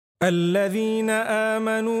الذين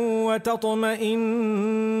آمنوا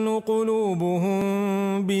وتطمئن قلوبهم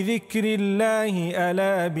بذكر الله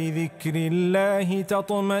ألا بذكر الله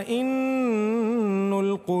تطمئن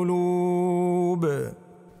القلوب.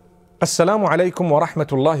 السلام عليكم ورحمة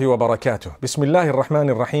الله وبركاته. بسم الله الرحمن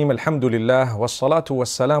الرحيم. الحمد لله والصلاة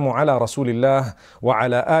والسلام على رسول الله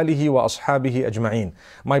وعلى آله وأصحابه أجمعين.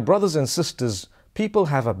 My brothers and sisters, people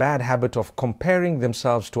have a bad habit of comparing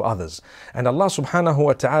themselves to others. And Allah subhanahu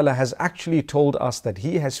wa ta'ala has actually told us that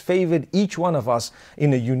He has favored each one of us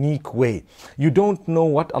in a unique way. You don't know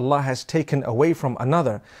what Allah has taken away from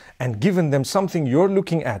another and given them something you're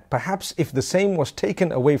looking at. Perhaps if the same was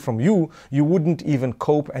taken away from you, you wouldn't even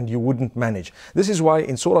cope and you wouldn't manage. This is why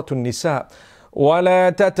in Surah An-Nisa,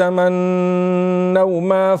 وَلَا تَتَمَنَّوْا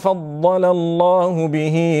مَا فَضَّلَ اللَّهُ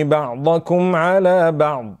بِهِ بَعْضَكُمْ عَلَى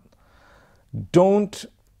بَعْضٍ. Don't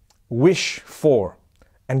wish for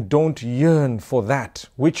and don't yearn for that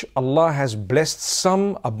which Allah has blessed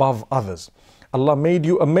some above others. Allah made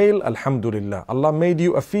you a male, alhamdulillah. Allah made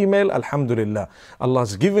you a female, alhamdulillah. Allah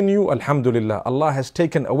has given you, alhamdulillah. Allah has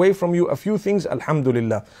taken away from you a few things,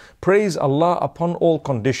 alhamdulillah. Praise Allah upon all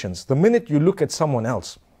conditions. The minute you look at someone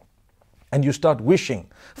else and you start wishing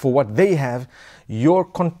for what they have, your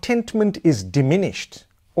contentment is diminished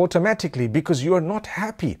automatically because you are not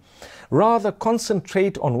happy. Rather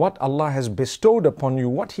concentrate on what Allah has bestowed upon you,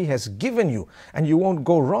 what He has given you, and you won't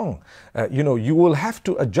go wrong. You will have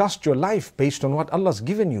to adjust your life based on what Allah's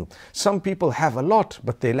given you. Some people have a lot,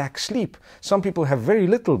 but they lack sleep. Some people have very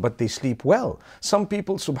little, but they sleep well. Some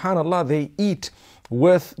people, subhanallah, they eat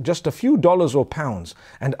worth just a few dollars or pounds,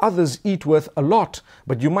 and others eat worth a lot,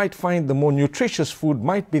 but you might find the more nutritious food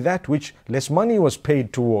might be that which less money was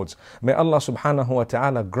paid towards. May Allah subhanahu wa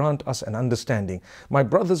ta'ala grant us an understanding. My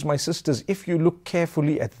brothers, my sisters, if you look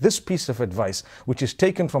carefully at this piece of advice, which is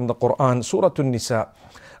taken from the Quran, Surah An-Nisa,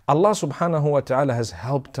 Allah subhanahu wa ta'ala has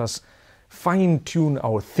helped us fine-tune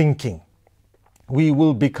our thinking. We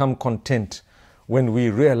will become content when we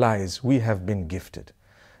realize we have been gifted.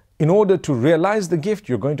 In order to realize the gift,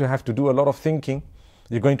 you're going to have to do a lot of thinking.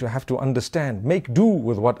 You're going to have to understand, make do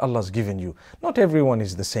with what Allah's given you. Not everyone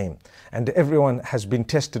is the same, and everyone has been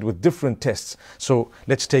tested with different tests. So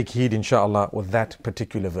let's take heed, inshallah, with that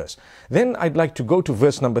particular verse. Then I'd like to go to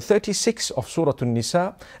verse number 36 of Surah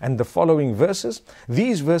An-Nisa and the following verses.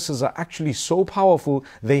 These verses are actually so powerful,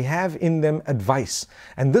 they have in them advice.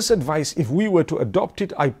 And this advice, if we were to adopt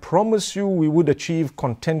it, I promise you we would achieve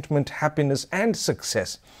contentment, happiness, and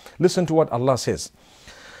success. Listen to what Allah says.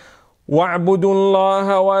 وَاعْبُدُوا اللَّهَ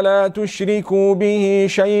وَلَا تُشْرِكُوا بِهِ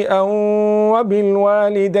شَيْئًا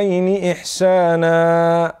وَبِالْوَالِدَيْنِ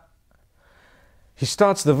إِحْسَانًا. He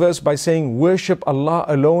starts the verse by saying, worship Allah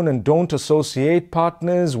alone and don't associate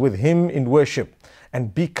partners with Him in worship.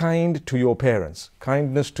 And be kind to your parents.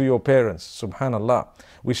 Kindness to your parents. Subhanallah.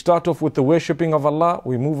 We start off with the worshipping of Allah.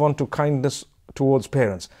 We move on to kindness towards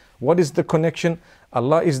parents. What is the connection?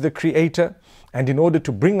 Allah is the creator. And in order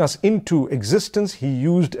to bring us into existence, He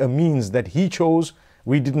used a means that He chose,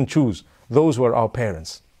 we didn't choose. Those were our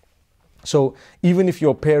parents. So even if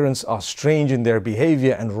your parents are strange in their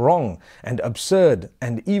behavior and wrong and absurd,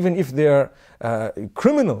 and even if they are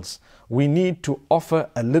criminals, we need to offer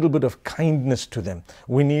a little bit of kindness to them.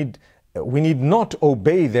 We need not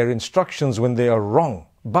obey their instructions when they are wrong,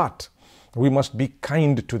 but we must be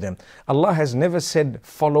kind to them. Allah has never said,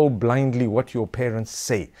 follow blindly what your parents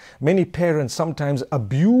say. Many parents sometimes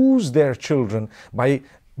abuse their children by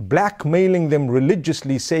blackmailing them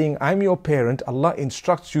religiously, saying, I'm your parent, Allah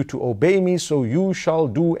instructs you to obey me, so you shall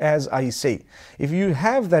do as I say. If you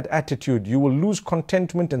have that attitude, you will lose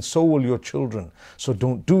contentment and so will your children. So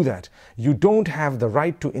don't do that. You don't have the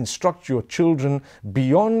right to instruct your children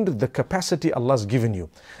beyond the capacity Allah's given you.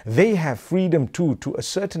 They have freedom too, to a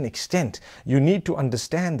certain extent. You need to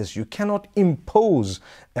understand this. You cannot impose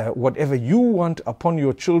whatever you want upon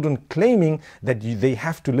your children, claiming that they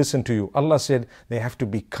have to listen to you. Allah said they have to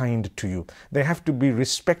be kind to you. They have to be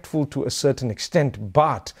respectful to a certain extent,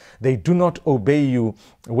 but they do not obey you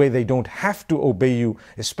where they don't have to obey you,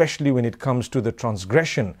 especially when it comes to the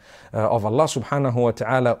transgression of Allah subhanahu wa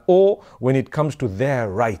ta'ala, or when it comes to their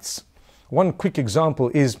rights. One quick example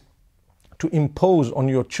is to impose on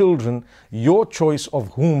your children your choice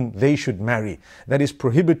of whom they should marry. That is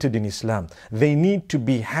prohibited in Islam. They need to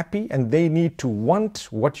be happy and they need to want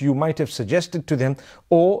what you might have suggested to them,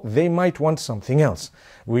 or they might want something else.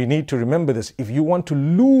 We need to remember this. If you want to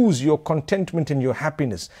lose your contentment and your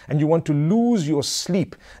happiness, and you want to lose your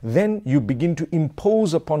sleep, then you begin to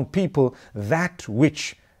impose upon people that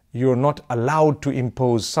which you're not allowed to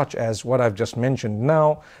impose, such as what I've just mentioned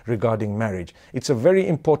now regarding marriage. It's a very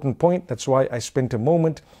important point. That's why I spent a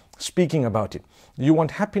moment speaking about it. You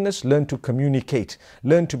want happiness? Learn to communicate.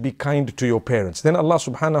 Learn to be kind to your parents. Then Allah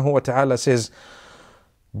subhanahu wa ta'ala says,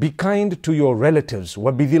 be kind to your relatives.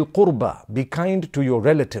 وَبِذِي الْقُرْبَى. Be kind to your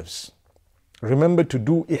relatives. Remember to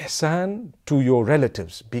do ihsan to your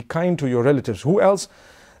relatives. Be kind to your relatives. Who else?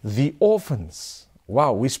 The orphans.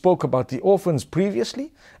 Wow, we spoke about the orphans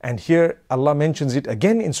previously, and here Allah mentions it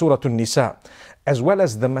again in Surah An-Nisa, as well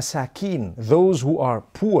as the masakeen, those who are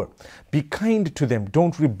poor. Be kind to them,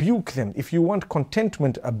 don't rebuke them. If you want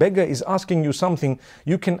contentment, a beggar is asking you something,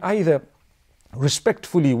 you can either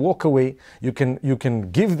respectfully walk away, you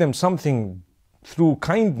can give them something through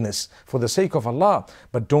kindness for the sake of Allah,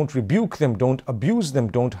 but don't rebuke them, don't abuse them,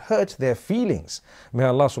 don't hurt their feelings. May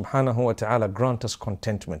Allah subhanahu wa ta'ala grant us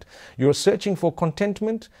contentment. You're searching for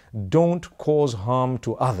contentment, don't cause harm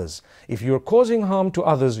to others. If you're causing harm to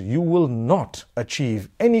others, you will not achieve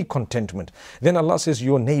any contentment. Then Allah says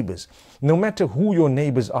your neighbors. No matter who your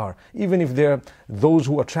neighbors are, even if they're those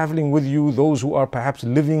who are traveling with you, those who are perhaps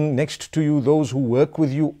living next to you, those who work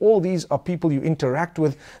with you, all these are people you interact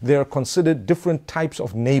with. They are considered different types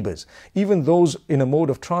of neighbors. Even those in a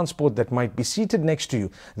mode of transport that might be seated next to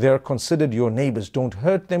you, they are considered your neighbors. Don't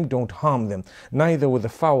hurt them, don't harm them, neither with a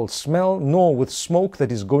foul smell, nor with smoke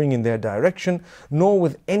that is going in their direction, nor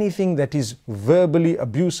with anything that is verbally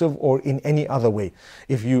abusive or in any other way.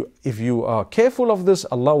 If you are careful of this,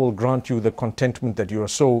 Allah will grant you the contentment that you are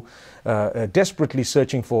so desperately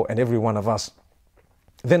searching for, and every one of us.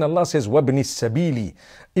 Then Allah says, وَابْنِ السَّبِيلِ.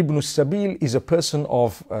 Ibn Sabil is a person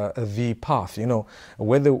of the path,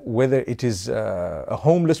 whether it is a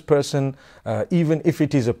homeless person, even if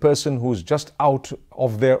it is a person who's just out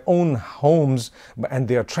of their own homes and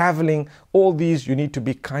they are traveling, all these you need to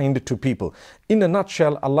be kind to people. In a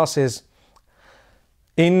nutshell, Allah says,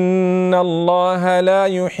 إِنَّ اللَّهَ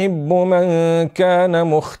لَا يُحِبُّ مَنْ كَانَ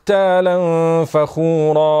مُخْتَالًا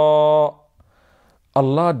فَخُورًا.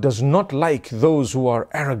 Allah does not like those who are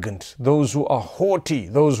arrogant, those who are haughty,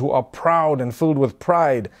 those who are proud and filled with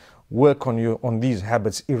pride. Work on these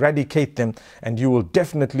habits, eradicate them, and you will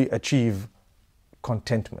definitely achieve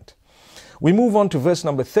contentment. We move on to verse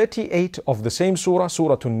number 38 of the same surah,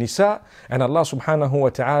 Surah An-Nisa, and Allah subhanahu wa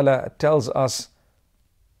ta'ala tells us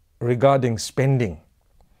regarding spending.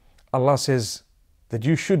 Allah says that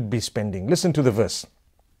you should be spending. Listen to the verse.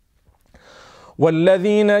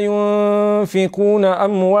 وَالَّذِينَ يُنْفِقُونَ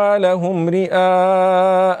أَمْوَالَهُمْ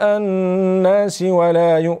رِئَاءَ النَّاسِ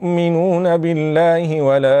وَلَا يُؤْمِنُونَ بِاللَّهِ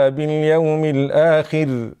وَلَا بِالْيَوْمِ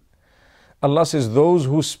الْآخِرِ. Allah says those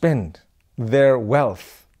who spend their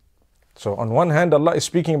wealth. So on one hand, Allah is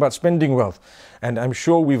speaking about spending wealth. And I'm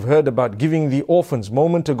sure we've heard about giving the orphans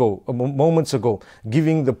moments ago,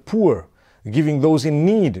 giving the poor, giving those in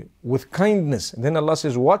need with kindness. And then Allah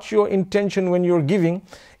says, watch your intention when you're giving.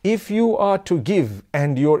 If you are to give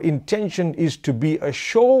and your intention is to be a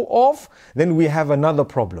show off, then we have another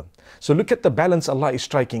problem. So look at the balance Allah is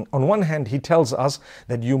striking. On one hand, He tells us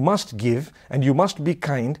that you must give and you must be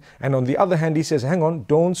kind. And on the other hand, He says, hang on,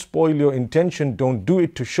 don't spoil your intention. Don't do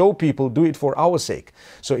it to show people, do it for our sake.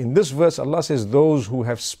 So in this verse, Allah says, those who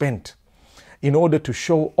have spent in order to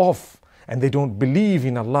show off, and they don't believe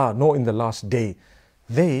in Allah nor in the last day,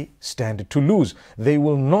 they stand to lose. They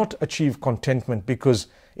will not achieve contentment because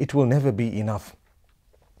it will never be enough.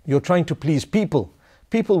 You're trying to please people.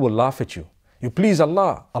 People will laugh at you. You please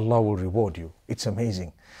Allah, Allah will reward you. It's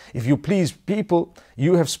amazing. If you please people,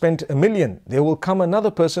 you have spent 1 million. There will come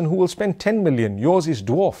another person who will spend 10 million. Yours is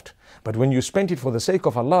dwarfed. But when you spent it for the sake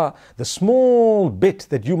of Allah, the small bit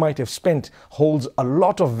that you might have spent holds a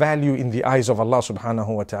lot of value in the eyes of Allah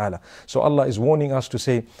subhanahu wa ta'ala. So Allah is warning us to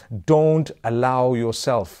say, don't allow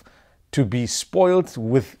yourself to be spoilt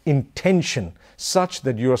with intention such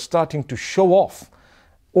that you are starting to show off.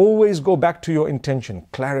 Always go back to your intention,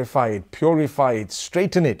 clarify it, purify it,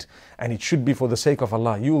 straighten it, and it should be for the sake of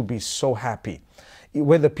Allah. You will be so happy.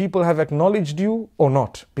 Whether people have acknowledged you or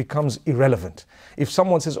not becomes irrelevant. If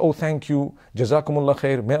someone says, oh, thank you, Jazakumullah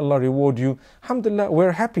khair, may Allah reward you, alhamdulillah,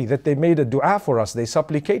 we're happy that they made a dua for us, they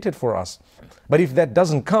supplicated for us. But if that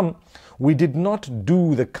doesn't come, we did not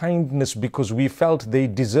do the kindness because we felt they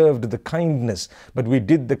deserved the kindness, but we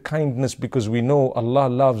did the kindness because we know Allah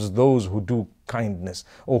loves those who do kindness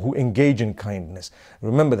or who engage in kindness.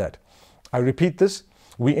 Remember that. I repeat this.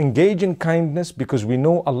 We engage in kindness because we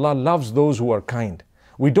know Allah loves those who are kind.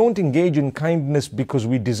 We don't engage in kindness because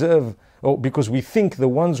we deserve or because we think the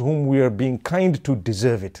ones whom we are being kind to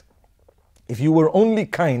deserve it. If you were only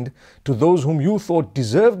kind to those whom you thought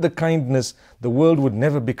deserved the kindness, the world would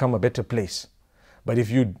never become a better place. But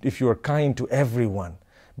if you are kind to everyone,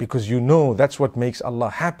 because you know that's what makes Allah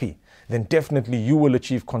happy, then definitely you will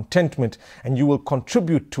achieve contentment and you will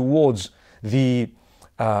contribute towards the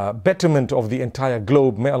betterment of the entire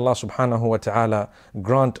globe. May Allah subhanahu wa ta'ala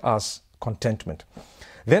grant us contentment.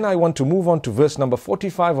 Then I want to move on to verse number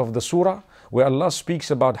 45 of the surah, where Allah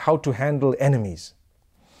speaks about how to handle enemies.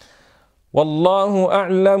 وَاللَّهُ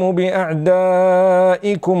أَعْلَمُ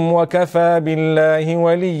بِأَعْدَائِكُمْ وَكَفَى بِاللَّهِ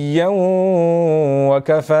وَلِيًّا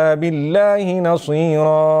وَكَفَى بِاللَّهِ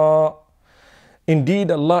نَصِيرًا.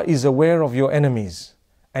 Indeed, Allah is aware of your enemies,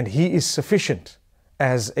 and He is sufficient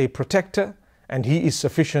as a protector, and He is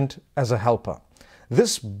sufficient as a helper.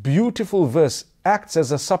 This beautiful verse acts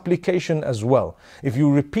as a supplication as well. If you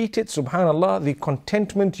repeat it, subhanallah, the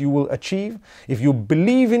contentment you will achieve. If you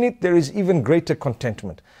believe in it, there is even greater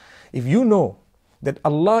contentment. If you know that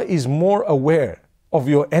Allah is more aware of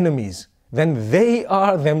your enemies than they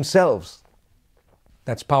are themselves,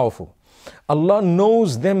 that's powerful. Allah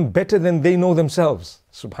knows them better than they know themselves.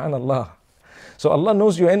 Subhanallah. So Allah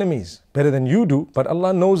knows your enemies better than you do, but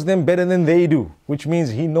Allah knows them better than they do, which means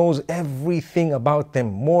He knows everything about them,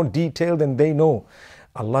 more detailed than they know.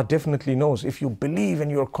 Allah definitely knows. If you believe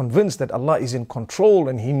and you're convinced that Allah is in control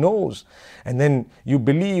and He knows, and then you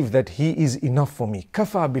believe that He is enough for me.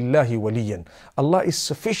 Kafa billahi waliyan. Allah is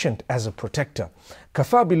sufficient as a protector.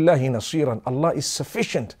 Kafa billahi nasiran. Allah is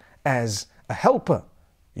sufficient as a helper.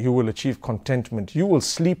 You will achieve contentment. You will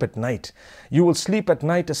sleep at night. You will sleep at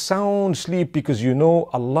night a sound sleep because you know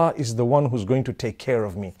Allah is the one who's going to take care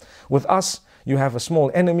of me. With us, you have a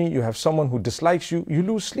small enemy, you have someone who dislikes you, you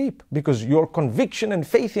lose sleep because your conviction and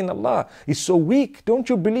faith in Allah is so weak. Don't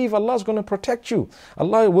you believe Allah is going to protect you?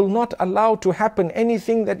 Allah will not allow to happen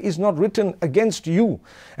anything that is not written against you.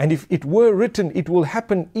 And if it were written, it will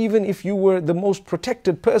happen even if you were the most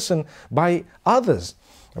protected person by others.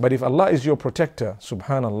 But if Allah is your protector,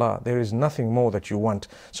 subhanallah, there is nothing more that you want.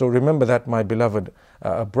 So remember that, my beloved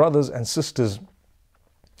brothers and sisters.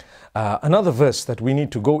 Another verse that we need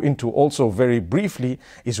to go into also very briefly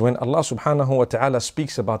is when Allah subhanahu wa ta'ala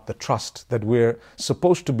speaks about the trust that we're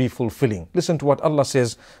supposed to be fulfilling. Listen to what Allah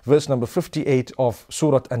says, verse number 58 of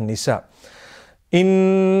Surah An-Nisa.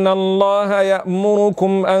 إِنَّ اللَّهَ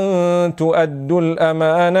يَأْمُرُكُمْ أَن تُؤَدُّوا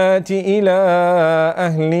الْأَمَانَاتِ إِلَىٰ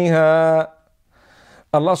أَهْلِهَا.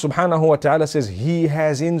 Allah subhanahu wa ta'ala says He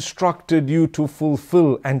has instructed you to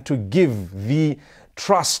fulfill and to give the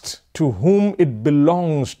trust to whom it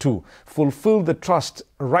belongs to. Fulfill the trust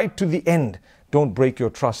right to the end. Don't break your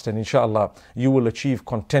trust, and inshallah you will achieve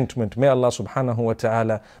contentment. May Allah subhanahu wa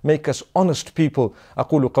ta'ala make us honest people.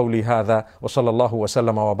 أقول قولي هذا وصلى الله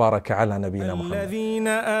وسلم وبارك على نبينا محمد. الذين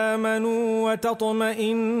آمنوا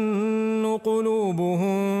وتطمئن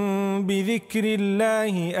قلوبهم بذكر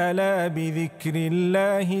الله ألا بذكر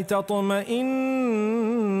الله تطمئن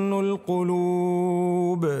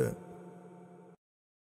القلوب.